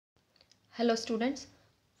Hello students,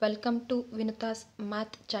 welcome to Vinuta's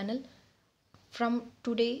math channel. From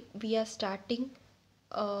today we are starting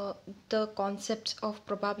the concepts of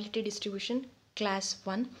probability distribution class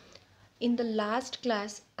 1. In the last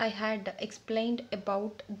class I had explained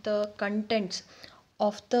about the contents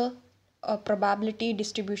of the probability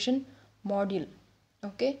distribution module.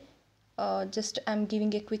 Okay, just I'm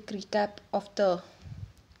giving a quick recap of the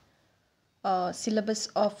syllabus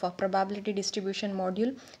of probability distribution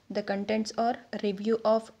module. The contents are review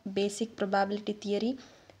of basic probability theory,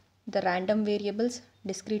 the random variables,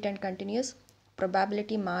 discrete and continuous,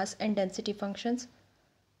 probability mass and density functions,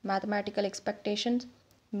 mathematical expectations,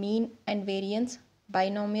 mean and variance,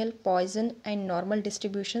 binomial, Poisson and normal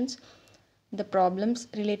distributions, the problems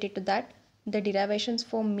related to that, the derivations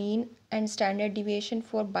for mean and standard deviation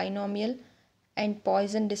for binomial and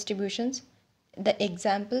Poisson distributions, the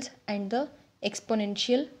examples and the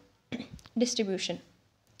exponential distribution.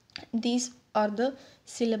 These are the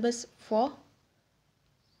syllabus for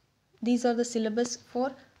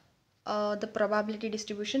the probability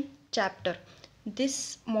distribution chapter.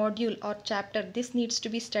 This module or chapter, this needs to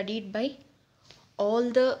be studied by all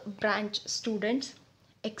the branch students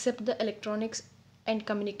except the electronics and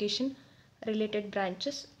communication related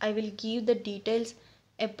branches. I will give the details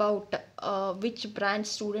about which branch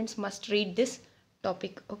students must read this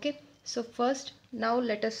topic. Okay, so first, now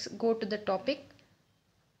let us go to the topic.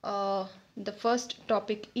 The first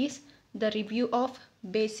topic is the review of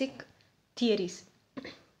basic theories.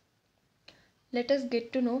 Let us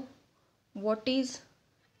get to know what is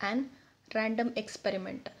an random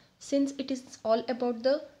experiment. Since it is all about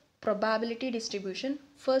the probability distribution,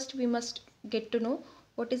 first we must get to know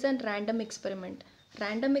what is a random experiment.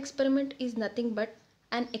 Random experiment is nothing but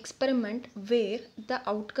an experiment where the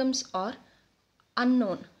outcomes are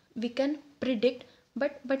unknown. We can predict,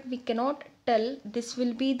 but we cannot tell this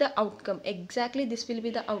will be the outcome. Exactly this will be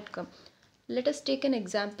the outcome. Let us take an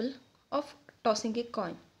example of tossing a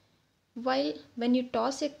coin. When you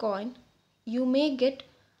toss a coin, you may get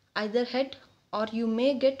either head or you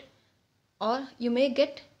may get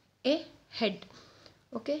a head.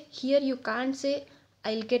 Okay, here you can't say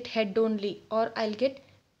I'll get head only or I'll get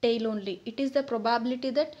tail only. It is the probability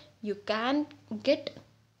that you can get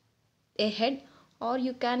a head or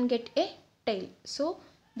you can get a tail. So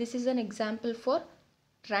this is an example for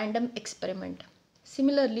random experiment.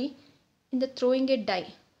 Similarly, in the throwing a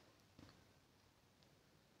die,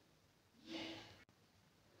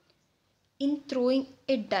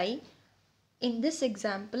 in this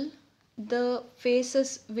example, the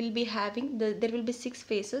faces will be having there will be 6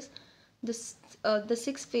 faces. The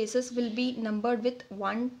 6 faces will be numbered with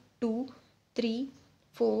 1, 2, 3,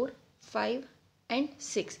 4, 5 and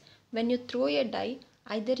 6. When you throw a die,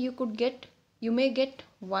 either you may get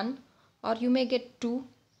 1 or you may get 2,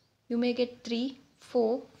 you may get 3,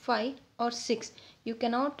 4, 5 or 6. You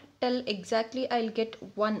cannot tell exactly I'll get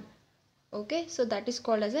 1. Okay, so that is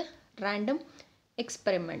called as a random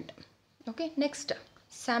experiment. Okay, next,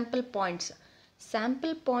 sample points.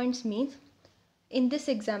 Sample points means, in this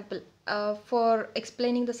example, for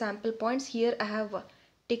explaining the sample points, here I have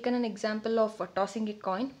taken an example of tossing a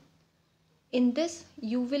coin. In this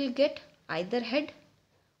you will get either head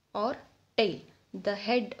or tail. The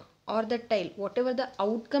head or the tail, whatever the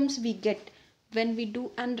outcomes we get when we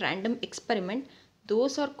do a random experiment,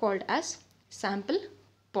 those are called as sample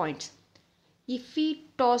points. If we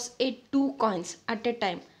toss 2 coins at a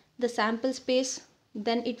time, the sample space,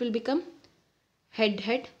 then it will become head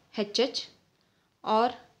HH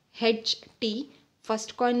or HT.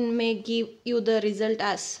 First coin may give you the result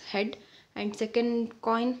as head and second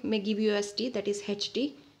coin may give you as T, that is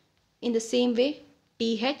HT. In the same way,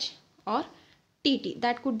 TH or TT,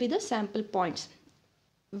 that could be the sample points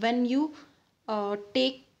when you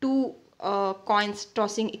take 2 coins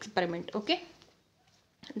tossing experiment. Okay,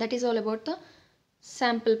 that is all about the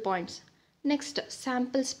sample points. Next,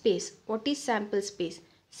 sample space. What is sample space?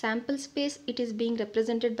 Sample space, it is being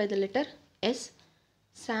represented by the letter S.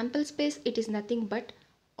 Sample space, it is nothing but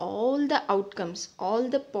all the outcomes, all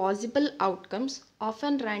the possible outcomes of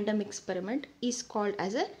a random experiment is called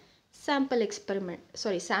as a sample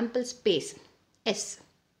space S.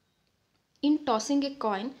 In tossing a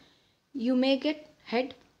coin, you may get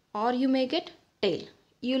head or you may get tail.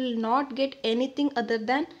 You will not get anything other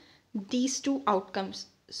than these 2 outcomes.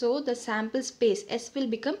 So the sample space S will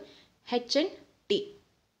become H and T.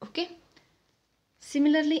 Okay.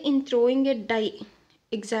 Similarly, in throwing a die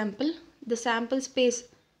example, the sample space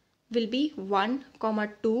will be 1,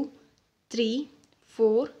 2, 3,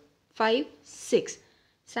 4, 5, 6.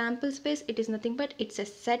 Sample space, it is nothing but it's a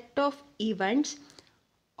set of events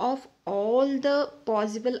of all the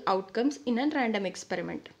possible outcomes in a random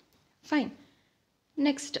experiment. Fine.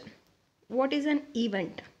 Next, what is an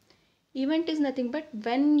event? Event is nothing but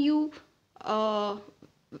when you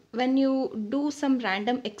do some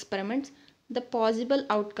random experiments, the possible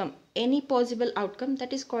outcome, any possible outcome,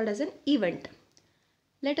 that is called as an event.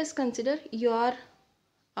 Let us consider you are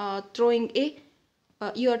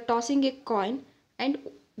you are tossing a coin and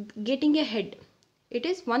getting a head. It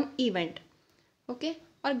is one event. Okay,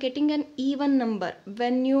 or getting an even number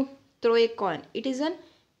when you throw a coin, it is an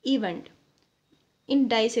event in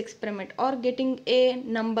dice experiment. Or getting a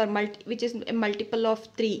number which is a multiple of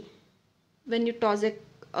 3 when you toss a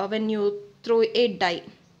when you throw a die,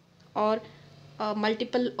 or a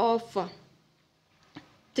multiple of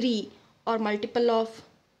 3 or multiple of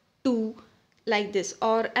 2, like this,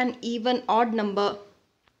 or an even odd number.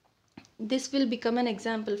 This will become an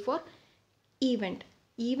example for event.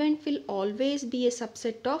 Event will always be a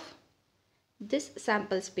subset of this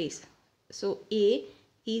sample space. So A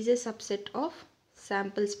is a subset of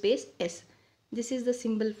sample space S. This is the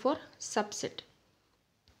symbol for subset.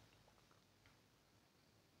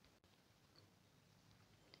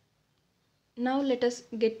 Now let us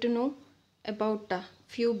get to know about a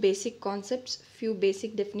few basic concepts, few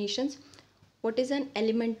basic definitions. What is an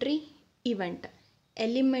elementary event?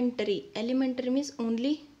 Elementary means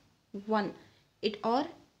only one. It or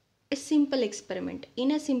a simple experiment.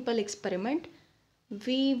 In a simple experiment,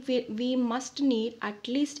 we must need at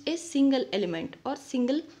least a single element or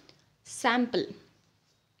single sample.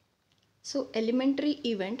 So elementary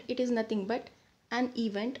event, it is nothing but an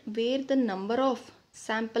event where the number of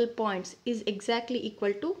sample points is exactly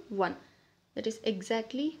equal to 1. That is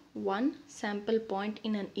exactly one sample point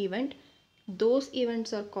in an event. Those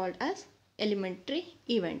events are called as elementary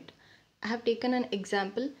event. I have taken an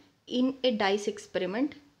example in a dice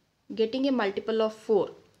experiment, getting a multiple of 4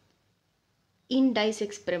 in dice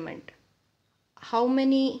experiment. How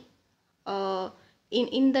many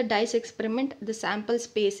in the dice experiment, the sample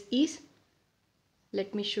space is,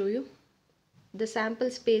 let me show you, the sample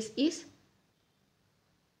space is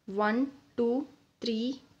 1 2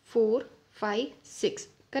 3 4 5 6,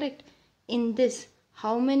 correct? In this,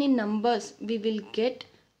 how many numbers we will get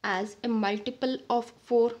as a multiple of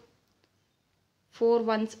 4? 4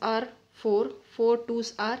 ones are 4, 4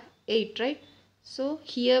 twos are 8, right? So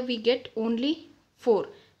here we get only 4.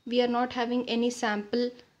 We are not having any sample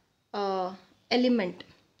element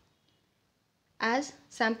as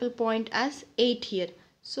sample point as 8 here.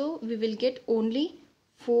 So we will get only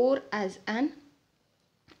 4 as an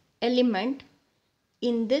element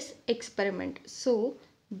in this experiment. So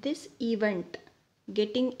this event,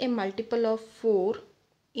 getting a multiple of 4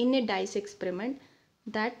 in a dice experiment,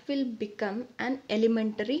 that will become an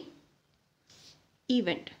elementary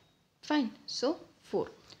event. Fine. So 4.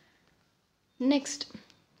 Next,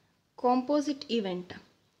 composite event.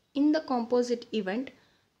 In the composite event,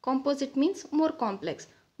 composite means more complex,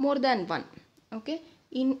 more than one. Okay,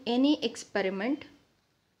 in any experiment,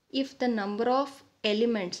 if the number of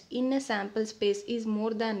elements in a sample space is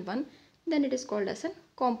more than 1, then it is called as a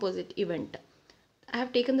composite event. I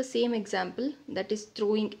have taken the same example, that is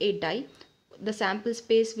throwing a die. The sample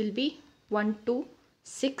space will be 1 to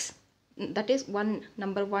 6, that is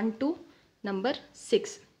number 1 to number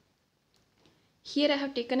 6. Here I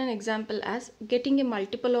have taken an example as getting a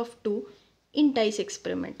multiple of 2 in dice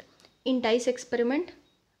experiment. In dice experiment,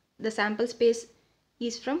 the sample space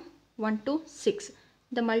is from 1 to 6.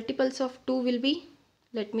 The multiples of 2 will be,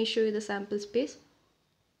 let me show you the sample space,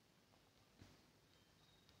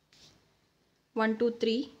 1 2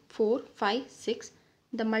 3 4 5 6.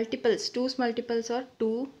 The multiples, 2's multiples are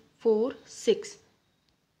 2 4 6.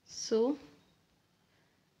 So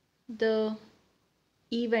the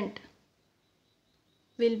event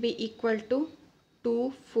will be equal to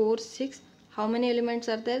 2 4 6. How many elements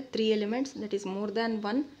are there? 3 elements, that is more than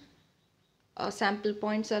one sample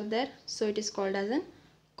points are there. So it is called as an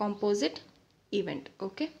composite event.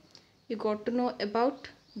 Okay, you got to know about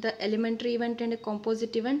the elementary event and a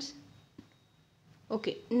composite events.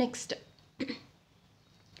 Okay, next,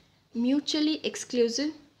 mutually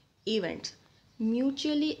exclusive events.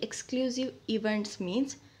 Mutually exclusive events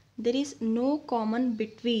means there is no common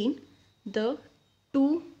between the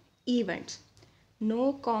two events,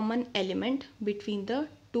 no common element between the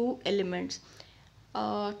two elements.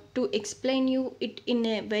 To explain you it in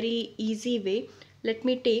a very easy way, let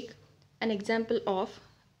me take an example of,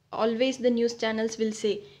 always the news channels will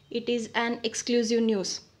say it is an exclusive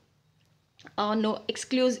news. No,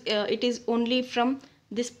 exclusive, it is only from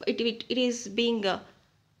this, it is being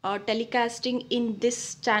telecasting in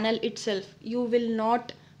this channel itself. You will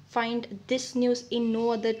not find this news in no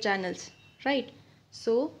other channels, right?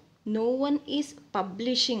 So no one is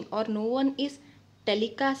publishing or no one is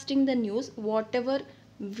telecasting the news whatever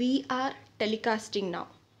we are telecasting now.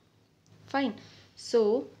 Fine.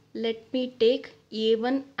 So let me take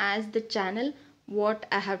A1 as the channel what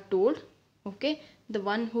I have told. Okay. The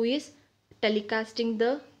one who is telecasting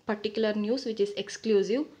the particular news which is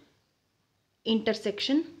exclusive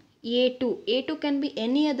intersection. A2 can be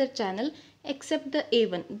any other channel except the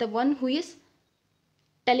A1, the one who is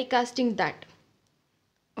telecasting that.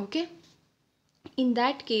 Okay. In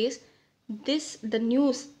that case, the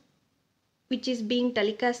news which is being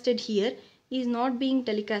telecasted here is not being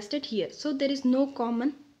telecasted here. So there is no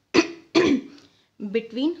common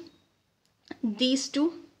between these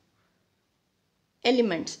two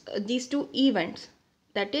elements, these two events,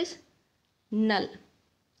 that is null.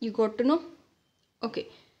 You got to know? Okay.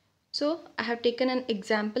 So I have taken an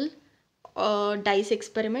example, dice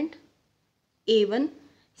experiment. A1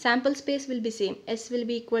 sample space will be same, S will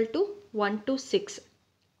be equal to 1 to 6.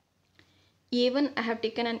 A1 I have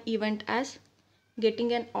taken an event as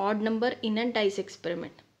getting an odd number in a dice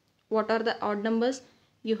experiment. What are the odd numbers?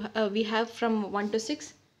 We have from 1 to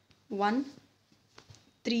 6, 1,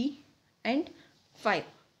 3 and 5.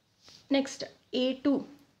 Next, A2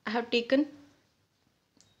 I have taken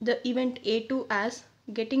the event A2 as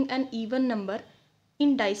getting an even number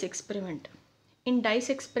in dice experiment. In dice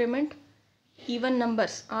experiment, even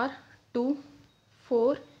numbers are 2,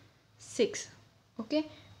 4, 6. Okay.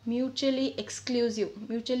 Mutually exclusive.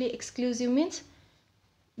 Mutually exclusive means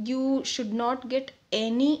you should not get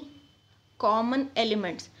any common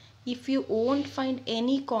elements. If you won't find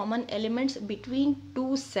any common elements between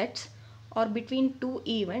two sets or between two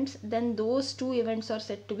events, then those two events are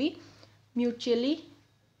said to be mutually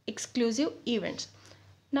exclusive events.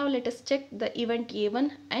 Now let us check the event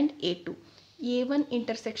A1 and A2. A1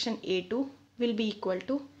 intersection A2 will be equal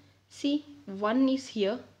to, see, 1 is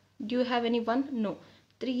here. Do you have any 1? No.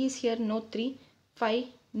 3 is here, no 3. 5,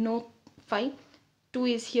 no 5. 2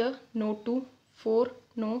 is here, no 2. 4,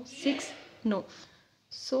 no 6, no.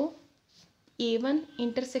 So A1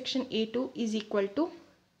 intersection A2 is equal to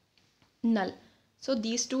null. So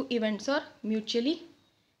these two events are mutually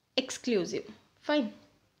exclusive. Fine.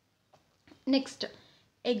 Next,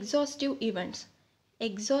 exhaustive events.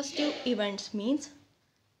 Exhaustive events means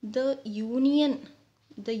the union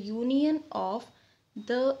of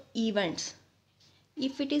the events.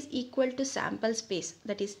 If it is equal to sample space,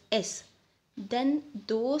 that is S, then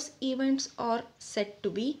those events are said to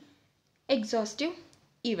be exhaustive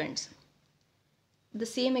events. The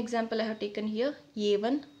same example I have taken here,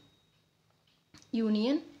 A1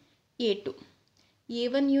 union A2.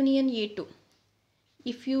 A1 union A2.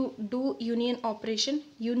 If you do union operation,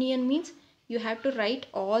 union means you have to write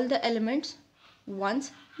all the elements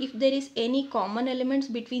once. If there is any common elements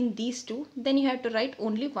between these two, then you have to write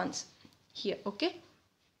only once here. Okay.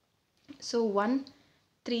 So 1,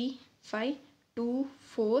 3, 5, 2,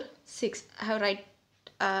 4, 6.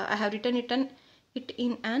 I have written it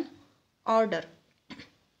in an order.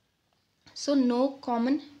 So no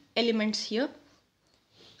common elements here.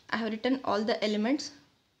 I have written all the elements.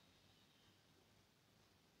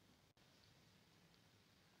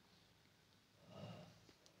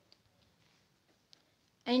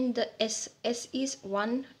 And the S is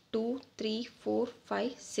 1, 2, 3, 4,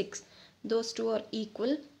 5, 6. Those two are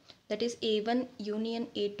equal. That is A1 union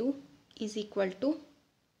A2 is equal to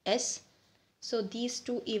S. So these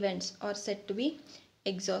two events are said to be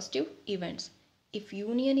exhaustive events. If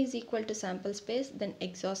union is equal to sample space, then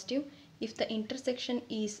exhaustive. If the intersection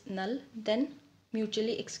is null, then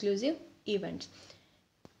mutually exclusive events.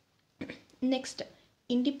 Next,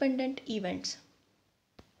 independent events.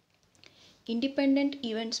 Independent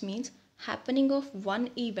events means happening of one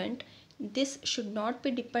event. This should not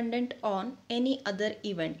be dependent on any other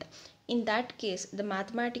event. In that case, the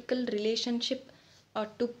mathematical relationship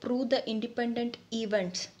to prove the independent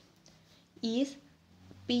events is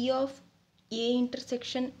P of A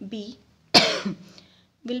intersection B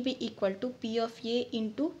will be equal to P of A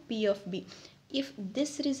into P of B. If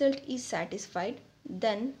this result is satisfied,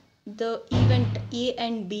 then the event A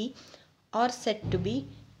and B are said to be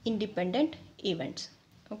independent events.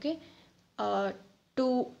 Okay.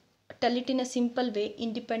 To tell it in a simple way,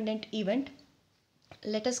 independent event,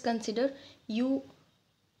 let us consider you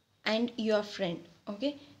and your friend.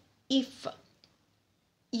 Okay. If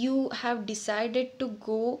you have decided to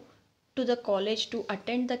go to the college to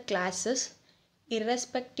attend the classes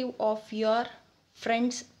irrespective of your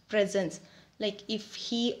friend's presence, like if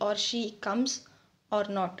he or she comes or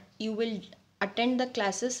not, you will attend the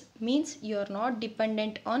classes, means you are not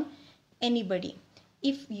dependent on anybody.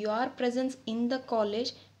 If your presence in the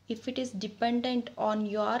college, if it is dependent on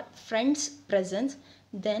your friend's presence,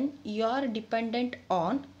 then you are dependent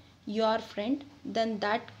on your friend, then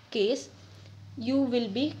that case you will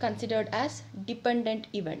be considered as dependent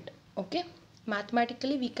event. Okay,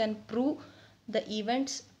 mathematically we can prove the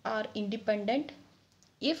events are independent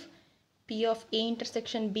if P of A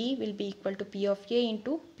intersection B will be equal to P of A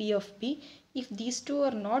into P of B. If these two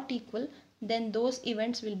are not equal, then those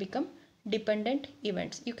events will become dependent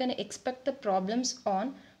events. You can expect the problems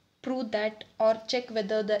on prove that or check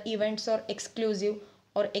whether the events are exclusive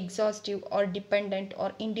or exhaustive or dependent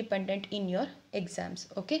or independent in your exams.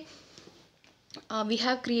 Okay. We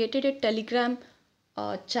have created a Telegram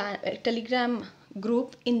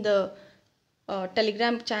group in the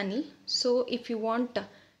Telegram channel. So if you want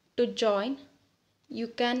to join, you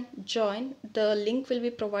can join. The link will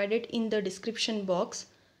be provided in the description box.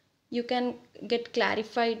 You can get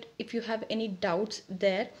clarified if you have any doubts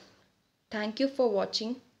there. Thank you for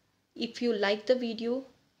watching. If you like the video,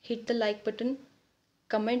 hit the like button.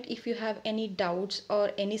 Comment if you have any doubts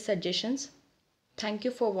or any suggestions. Thank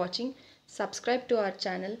you for watching. Subscribe to our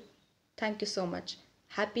channel. Thank you so much.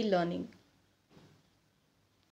 Happy learning.